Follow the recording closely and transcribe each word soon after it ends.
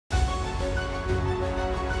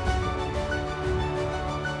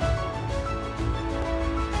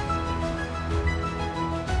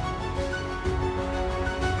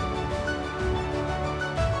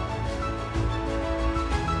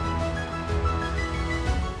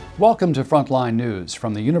Welcome to Frontline News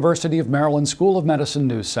from the University of Maryland School of Medicine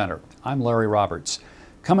News Center. I'm Larry Roberts.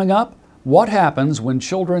 Coming up, what happens when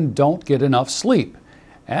children don't get enough sleep?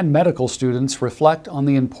 And medical students reflect on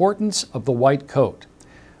the importance of the white coat.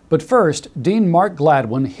 But first, Dean Mark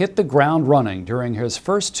Gladwin hit the ground running during his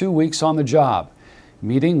first 2 weeks on the job,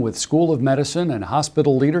 meeting with School of Medicine and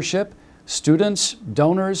hospital leadership, students,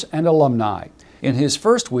 donors, and alumni. In his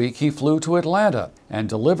first week, he flew to Atlanta and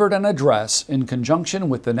delivered an address in conjunction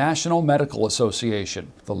with the National Medical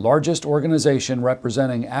Association, the largest organization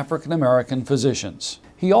representing African American physicians.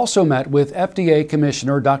 He also met with FDA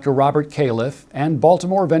Commissioner Dr. Robert Califf and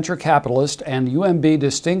Baltimore venture capitalist and UMB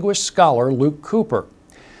distinguished scholar Luke Cooper.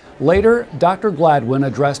 Later, Dr. Gladwin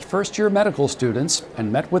addressed first-year medical students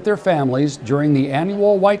and met with their families during the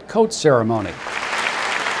annual White Coat ceremony.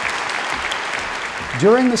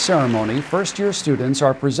 During the ceremony, first-year students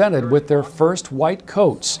are presented with their first white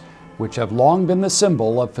coats, which have long been the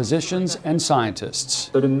symbol of physicians and scientists.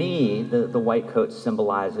 So to me, the white coat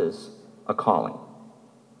symbolizes a calling.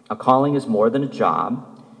 A calling is more than a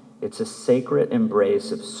job. It's a sacred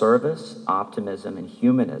embrace of service, optimism, and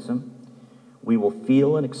humanism. We will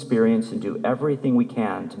feel and experience and do everything we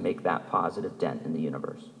can to make that positive dent in the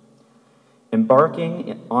universe.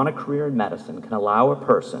 Embarking on a career in medicine can allow a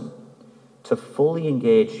person to fully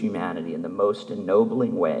engage humanity in the most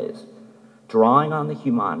ennobling ways, drawing on the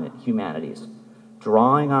humanities,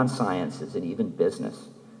 drawing on sciences and even business.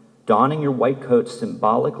 Donning your white coat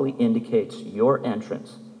symbolically indicates your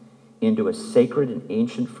entrance into a sacred and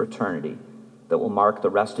ancient fraternity that will mark the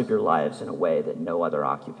rest of your lives in a way that no other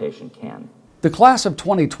occupation can. The class of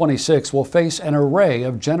 2026 will face an array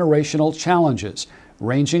of generational challenges,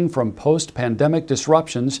 ranging from post-pandemic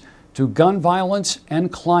disruptions to gun violence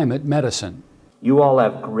and climate medicine. You all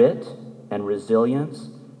have grit and resilience,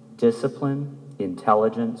 discipline,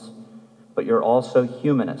 intelligence, but you're also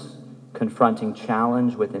humanists, confronting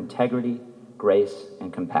challenge with integrity, grace,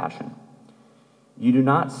 and compassion. You do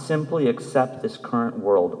not simply accept this current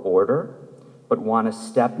world order, but want to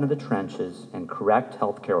step into the trenches and correct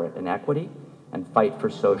healthcare inequity and fight for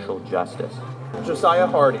social justice. Josiah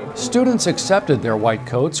Hardy. Students accepted their white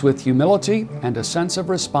coats with humility and a sense of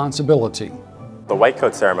responsibility. The white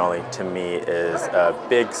coat ceremony to me is a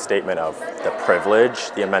big statement of the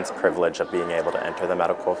privilege, the immense privilege of being able to enter the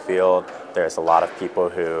medical field. There's a lot of people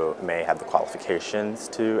who may have the qualifications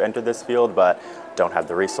to enter this field but don't have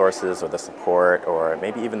the resources or the support or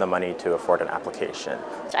maybe even the money to afford an application.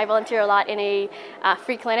 I volunteer a lot in a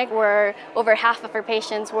free clinic where over half of our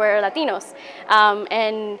patients were Latinos.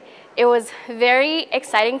 And it was very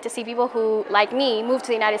exciting to see people who, like me, moved to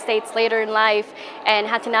the United States later in life and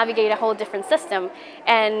had to navigate a whole different system,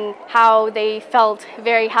 and how they felt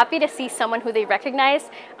very happy to see someone who they recognized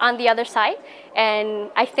on the other side.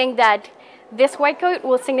 And I think that this white coat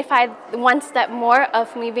will signify one step more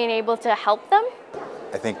of me being able to help them.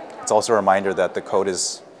 I think it's also a reminder that the coat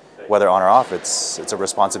is, whether on or off, it's a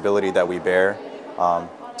responsibility that we bear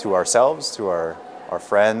to ourselves, to our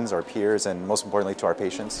friends, our peers, and most importantly to our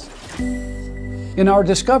patients. In our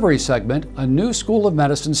Discovery segment, a new School of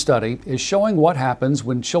Medicine study is showing what happens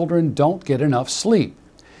when children don't get enough sleep.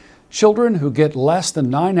 Children who get less than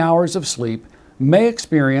 9 hours of sleep may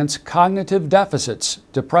experience cognitive deficits,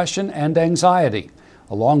 depression, and anxiety,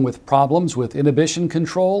 along with problems with inhibition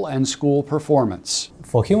control and school performance.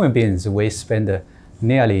 For human beings, we spend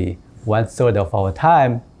nearly 1/3 of our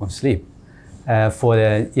time on sleep. For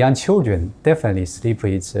the young children, definitely sleep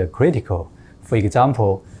is critical. For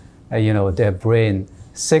example, their brain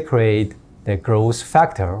secretes the growth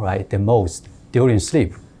factor, right, the most during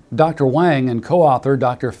sleep. Dr. Wang and co-author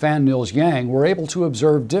Dr. Fan Nils Yang were able to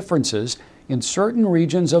observe differences in certain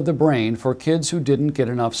regions of the brain for kids who didn't get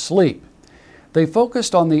enough sleep. They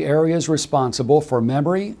focused on the areas responsible for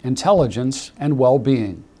memory, intelligence, and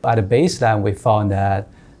well-being. At the baseline, we found that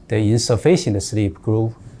the insufficient sleep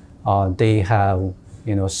group, they have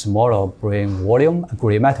smaller brain volume,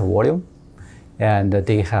 gray matter volume, and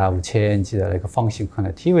they have changed like function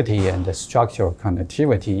connectivity and the structural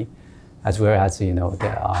connectivity, as well as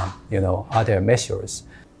other measures.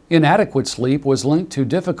 Inadequate sleep was linked to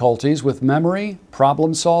difficulties with memory,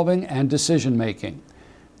 problem solving, and decision making.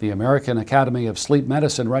 The American Academy of Sleep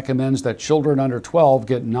Medicine recommends that children under 12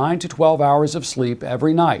 get 9 to 12 hours of sleep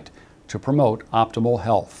every night to promote optimal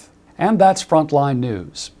health. And that's Frontline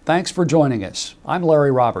News. Thanks for joining us. I'm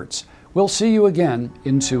Larry Roberts. We'll see you again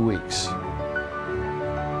in 2 weeks.